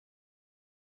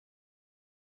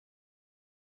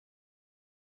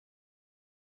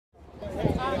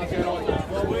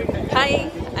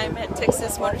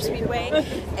Texas Motor Speedway,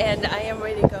 and I am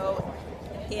ready to go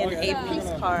in a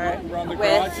police car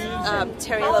with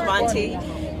Terry Labonte.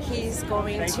 He's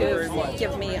going to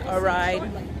give me a ride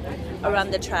around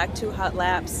the track, 2 hot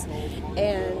laps,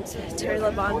 and Terry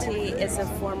Labonte is a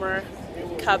former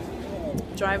Cup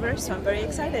driver, so I'm very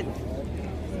excited.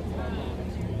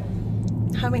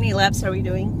 How many laps are we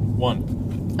doing?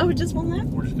 1. Oh, just 1 lap?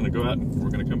 We're just going to go out and we're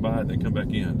going to come by and then come back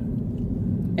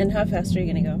in. And how fast are you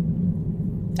going to go?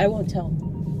 I won't tell.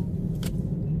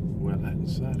 Well, I haven't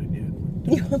decided yet.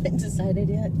 You haven't decided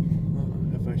yet?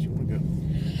 How fast you want to go?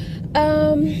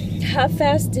 How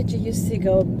fast did you used to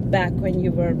go back when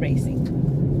you were racing?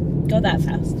 Go that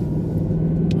fast? I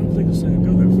don't think it's saying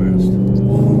go that fast.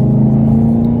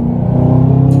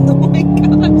 Oh my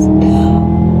gosh.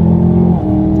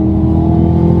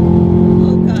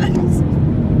 Oh guys.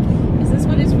 Is this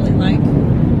what it's really like?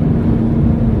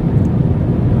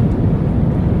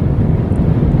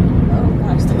 Oh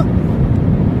gosh.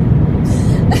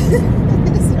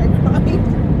 Start crying.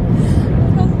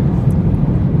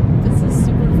 This is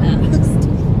super fast.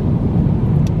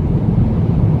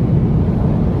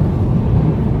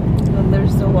 And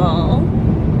there's the wall.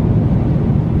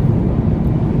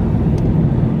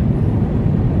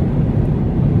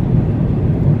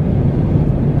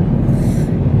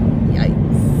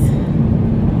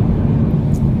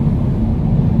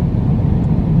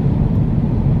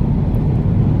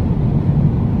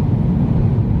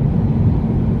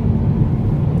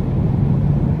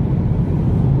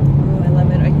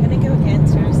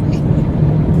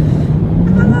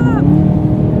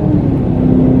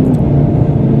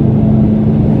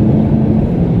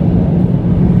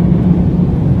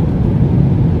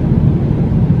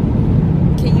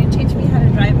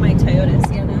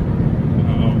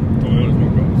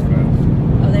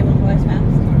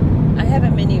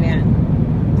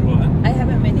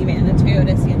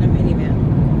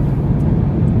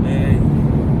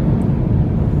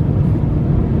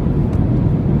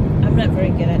 I'm not very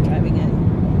good at driving it.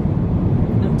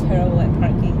 I'm terrible at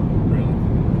parking. Really?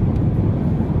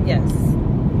 Yes.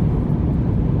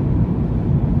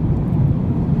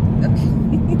 Okay.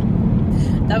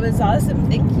 That was awesome.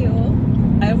 Thank you.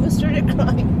 I almost started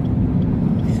crying.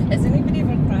 Has anybody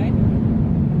ever cried?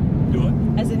 Do what?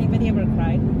 Has anybody ever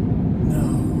cried? No.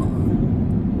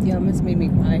 You almost made me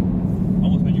cry.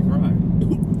 Almost made you cry.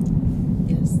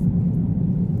 Yes.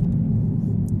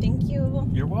 Thank you.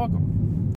 You're welcome.